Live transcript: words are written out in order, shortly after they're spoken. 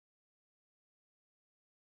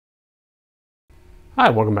Hi,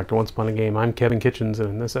 welcome back to Once Upon a Game. I'm Kevin Kitchens, and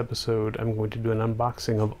in this episode I'm going to do an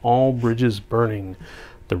unboxing of All Bridges Burning,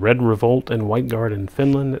 the Red Revolt and White Guard in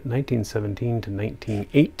Finland, 1917 to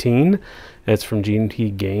 1918. It's from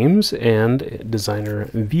GMT Games and designer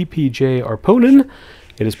V.P.J. Arponen.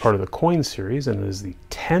 It is part of the Coin series, and it is the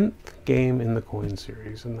 10th game in the Coin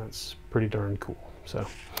series, and that's pretty darn cool. So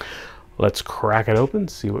let's crack it open,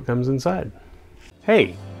 see what comes inside.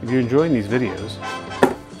 Hey, if you're enjoying these videos,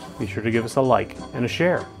 be sure to give us a like and a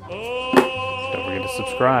share. Don't forget to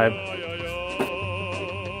subscribe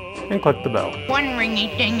and click the bell. One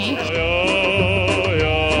ringy dingy.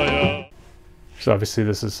 So obviously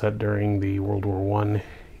this is set during the World War I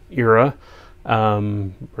era,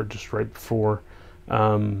 or just right before.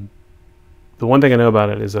 The one thing I know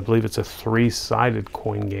about it is I believe it's a three-sided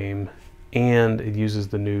coin game, and it uses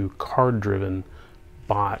the new card-driven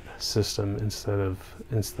bot system instead of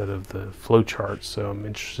the flowcharts, so I'm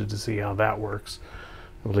interested to see how that works.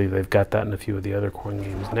 I believe they've got that in a few of the other coin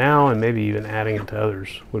games now, and maybe even adding it to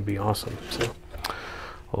others would be awesome. So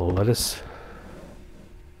let us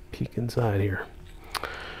peek inside here.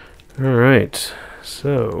 All right,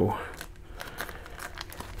 so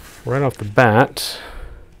right off the bat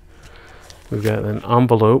we've got an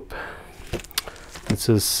envelope that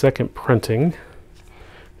says second printing.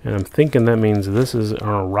 And I'm thinking that means this is an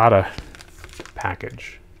errata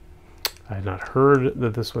package. I had not heard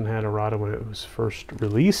that this one had errata when it was first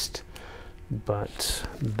released, but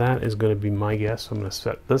that is going to be my guess. I'm going to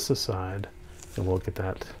set this aside, and we'll get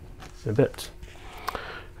that in a bit.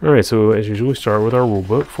 All right, so as usual, we start with our rule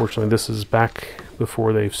book. Fortunately, this is back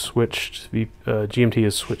before they've switched. GMT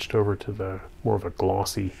has switched over to the more of a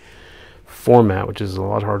glossy format, which is a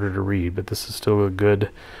lot harder to read, but this is still a good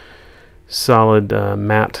solid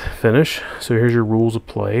matte finish. So here's your rules of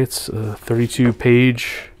play. It's a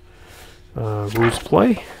 32-page rules of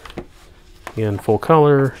play in full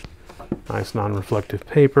color, nice non-reflective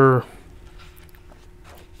paper.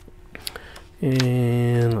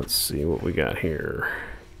 And let's see what we got here.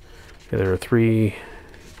 Okay, there are three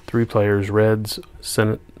players: reds,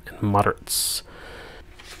 senate, and moderates.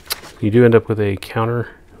 You do end up with a counter.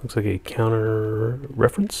 Looks like a counter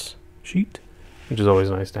reference sheet, which is always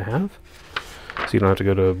nice to have. So you don't have to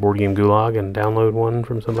go to Board Game Gulag and download one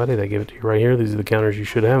from somebody. They give it to you right here. These are the counters you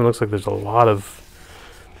should have. It looks like there's a lot of,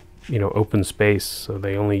 open space, so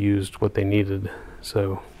they only used what they needed.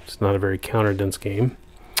 So it's not a very counter-dense game.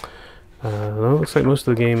 It looks like most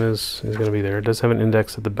of the game is going to be there. It does have an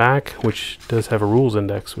index at the back, which does have a rules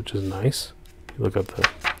index, which is nice. If you look up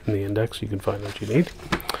in the index, you can find what you need.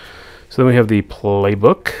 So then we have the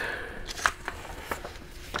playbook.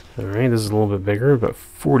 Alright, this is a little bit bigger, about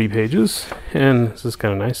 40 pages, and this is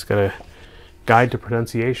kind of nice. It's got a guide to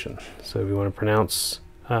pronunciation. So if you want to pronounce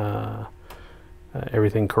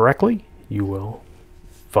everything correctly, you will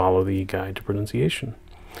follow the guide to pronunciation.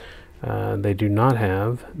 They do not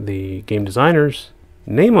have the game designer's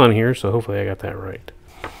name on here, so hopefully I got that right.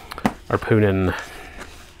 Arponen.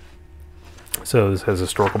 So this has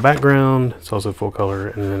historical background, it's also full color,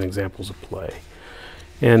 and then examples of play.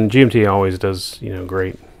 And GMT always does,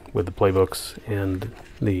 great with the playbooks and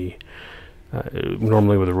the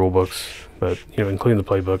normally with the rule books, but including the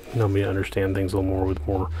playbook, help me understand things a little more with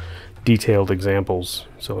more detailed examples,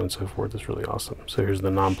 so on and so forth. It's really awesome. So here's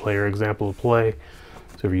the non-player example of play.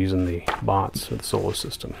 So we're using the bots or the solo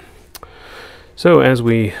system. So as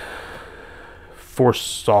we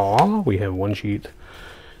foresaw, we have one sheet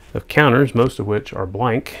of counters, most of which are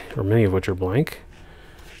blank, or many of which are blank.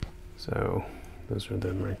 So those are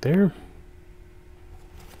them right there.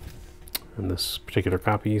 And this particular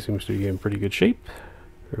copy seems to be in pretty good shape,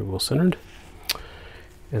 very well centered.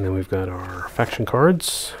 And then we've got our faction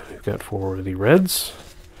cards. We've got for the reds.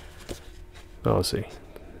 Well, let's see.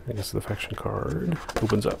 I guess the faction card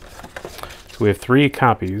opens up. So we have 3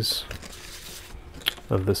 copies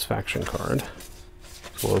of this faction card.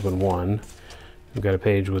 So we'll open one. We've got a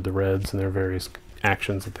page with the reds and their various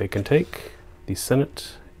actions that they can take. The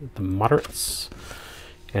Senate, the moderates,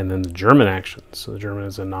 and then the German actions. So the German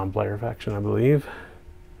is a non-player faction, I believe.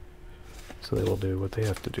 So they will do what they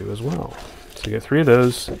have to do as well. So you get 3 of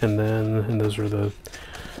those, and those are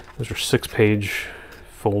 6-page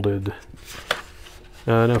folded.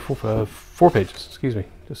 No, 4 pages. Excuse me.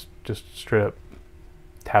 Just straight up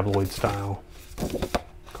tabloid style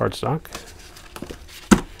cardstock.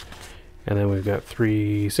 And then we've got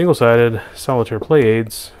 3 single-sided solitaire play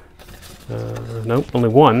aids. Nope, only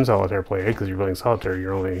one solitaire play aid, because you're playing solitaire,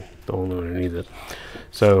 you're the only one who needs it.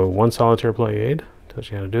 So 1 solitaire play aid, tells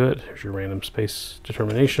you how to do it. Here's your random space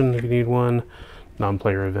determination if you need one.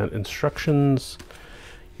 Non-player event instructions.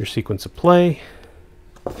 Your sequence of play.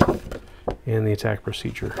 and the attack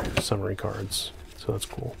procedure summary cards. So that's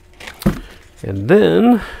cool. And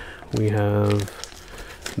then we have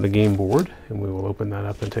the game board, and we will open that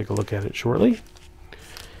up and take a look at it shortly.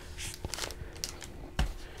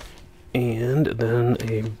 And then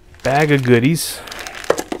a bag of goodies.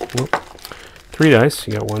 Whoop. 3 dice.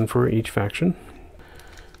 You got one for each faction.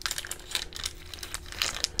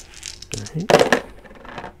 Right.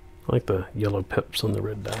 I like the yellow pips on the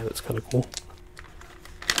red die. That's kind of cool.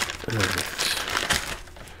 Alright.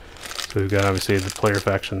 So we've got obviously the player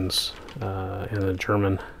factions and the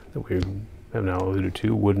German that we have now alluded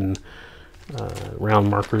to. Wooden round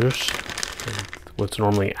markers. What's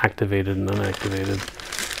normally activated and unactivated.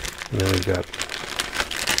 And then we've got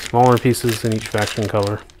smaller pieces in each faction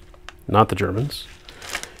color. Not the Germans.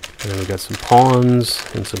 And then we've got some pawns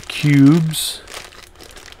and some cubes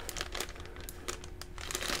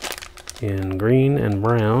in green and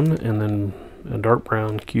brown, and then a dark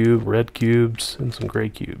brown cube, red cubes, and some gray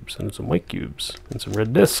cubes, and some white cubes, and some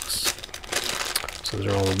red discs. So those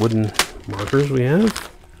are all the wooden markers we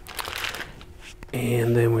have.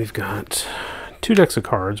 And then we've got 2 decks of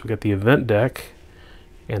cards. We've got the event deck,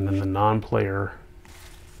 and then the non-player.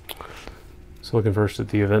 So looking first at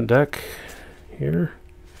the event deck here.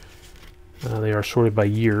 They are sorted by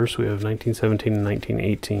years. We have 1917 and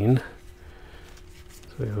 1918.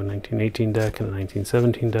 So we have a 1918 deck and a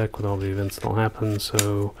 1917 deck with all the events that'll happen.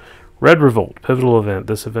 So Red Revolt, pivotal event.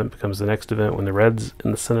 This event becomes the next event when the Reds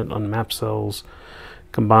in the Senate on map cells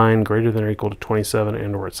combine greater than or equal to 27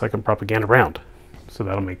 and or its second propaganda round. So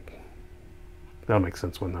that'll make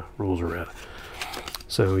sense when the rules are read.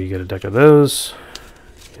 So you get a deck of those,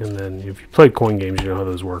 and then if you played coin games, you know how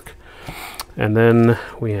those work. And then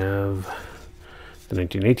we have the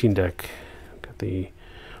 1918 deck. We've got the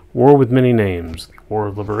War with Many Names, the War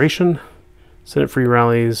of Liberation, Senate free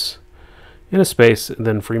rallies in a space, and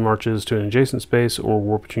then free marches to an adjacent space, or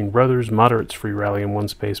War between brothers, moderates free rally in one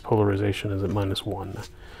space, polarization is at -1.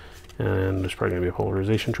 And there's probably going to be a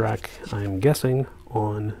polarization track, I'm guessing,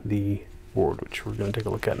 on the board, which we're going to take a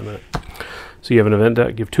look at in a minute. So you have an event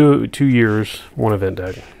deck, you have two years, 1 event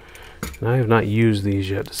deck. And I have not used these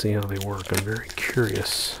yet to see how they work. I'm very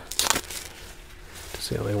curious to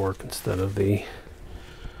see how they work instead of the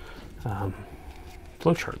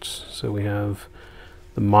flowcharts. So we have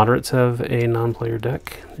the moderates have a non-player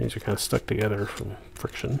deck. These are kind of stuck together from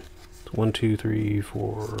friction. It's 1, 2, 3,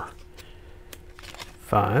 4,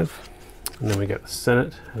 5. And then we got the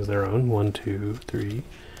Senate has their own 1, 2, 3,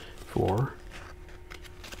 4,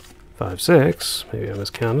 5, 6. Maybe I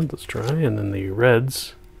miscounted. Let's try. And then the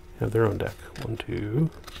Reds have their own deck. 1, 2,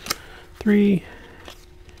 3.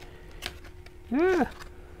 Yeah.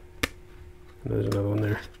 And there's another one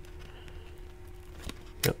there.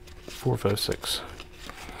 Yep. 4, 5, 6.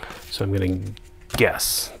 So I'm going to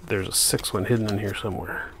guess there's a 6th one hidden in here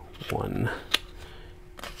somewhere. 1,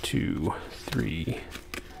 2, 3.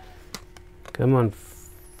 Come on,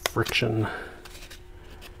 friction.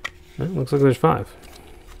 It looks like there's 5.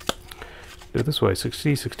 Do it this way.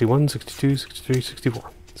 60, 61, 62, 63, 64.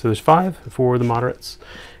 So there's 5 for the moderates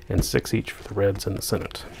and 6 each for the Reds and the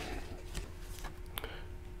Senate.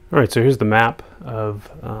 All right, so here's the map of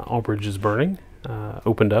All Bridges Burning.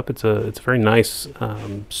 Opened up. It's a very nice,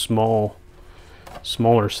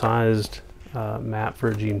 smaller sized map for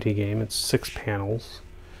a GMT game. It's 6 panels.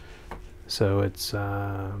 So it's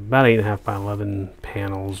about 8.5 by 11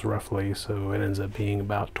 panels roughly. So it ends up being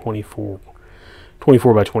about 24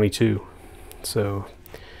 by 22. So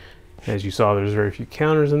as you saw, there's very few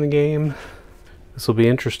counters in the game. This will be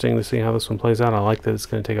interesting to see how this one plays out. I like that it's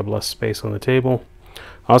going to take up less space on the table.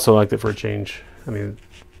 I also like that for a change. I mean,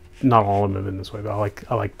 not all of them have been this way, but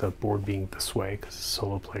I like the board being this way because the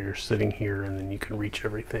solo player's sitting here and then you can reach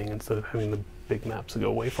everything instead of having the big maps that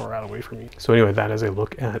go way far out away from you. So anyway, that is a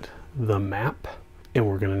look at the map, and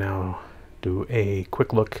we're going to now do a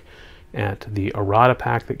quick look at the errata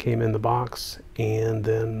pack that came in the box and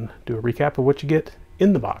then do a recap of what you get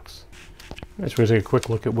in the box. All right, so we're going to take a quick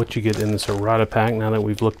look at what you get in this errata pack now that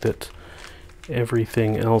we've looked at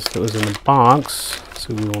everything else that was in the box,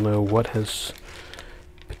 so we will know what has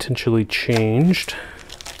potentially changed.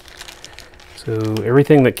 So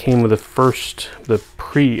everything that came with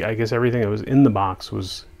I guess everything that was in the box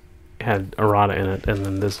had errata in it, and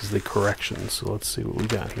then this is the correction. So let's see what we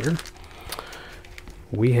got here.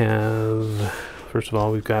 We have, first of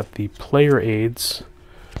all, we've got the player aids.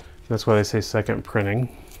 That's why they say second printing.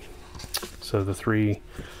 So the 3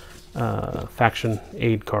 faction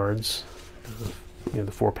aid cards,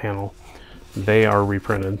 the 4 panel, they are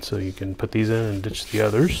reprinted, so you can put these in and ditch the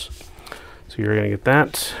others. So you're going to get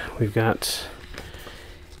that. We've got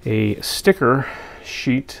a sticker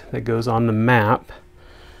sheet that goes on the map.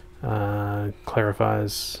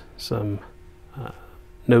 Clarifies some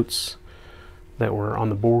notes that were on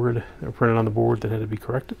the board, that were printed on the board that had to be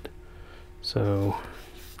corrected. So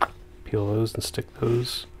peel those and stick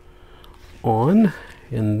those on.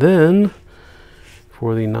 And then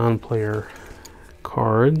for the non-player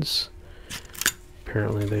cards,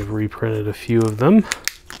 apparently they've reprinted a few of them.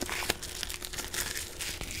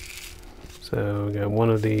 So we got one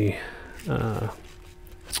of the got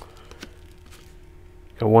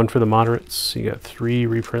one for the moderates. You got 3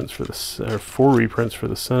 reprints for the 4 reprints for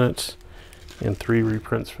the Senate and 3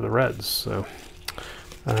 reprints for the Reds. So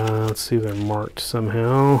let's see if they're marked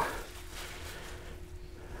somehow.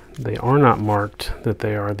 They are not marked that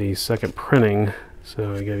they are the second printing,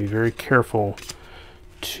 so you gotta be very careful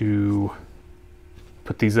to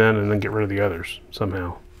put these in and then get rid of the others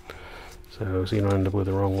somehow. So you don't end up with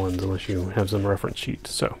the wrong ones unless you have some reference sheet.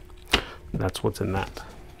 So that's what's in that.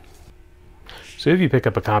 So if you pick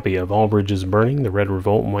up a copy of All Bridges Burning, the Red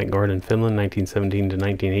Revolt and White Guard in Finland, 1917 to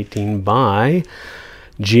 1918 by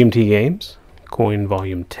GMT Games, Coin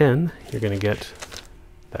Volume 10, you're going to get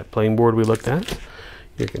that playing board we looked at.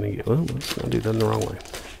 You're going to get, well, let's not do that in the wrong way.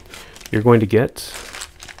 You're going to get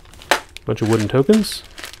a bunch of wooden tokens.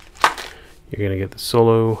 You're going to get the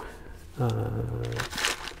solo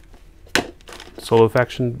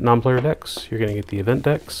faction non-player decks. You're going to get the event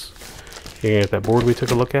decks. You're going to get that board we took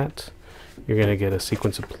a look at. You're going to get a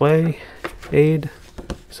sequence of play aid,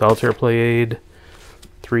 solitaire play aid,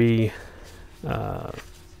 3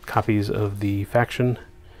 copies of the faction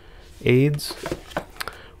aids,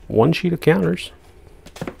 1 sheet of counters,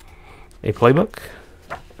 a playbook,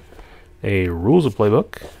 a rules of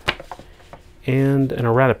playbook, and an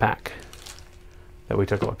errata pack that we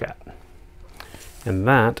took a look at. And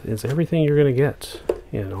that is everything you're going to get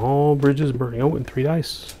in All Bridges Burning. Oh, and 3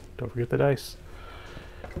 dice. Don't forget the dice.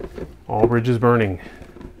 All Bridges Burning.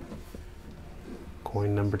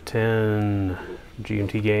 Coin number 10.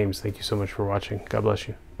 GMT Games. Thank you so much for watching. God bless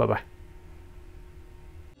you. Bye-bye.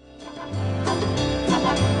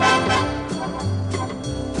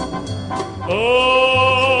 Oh!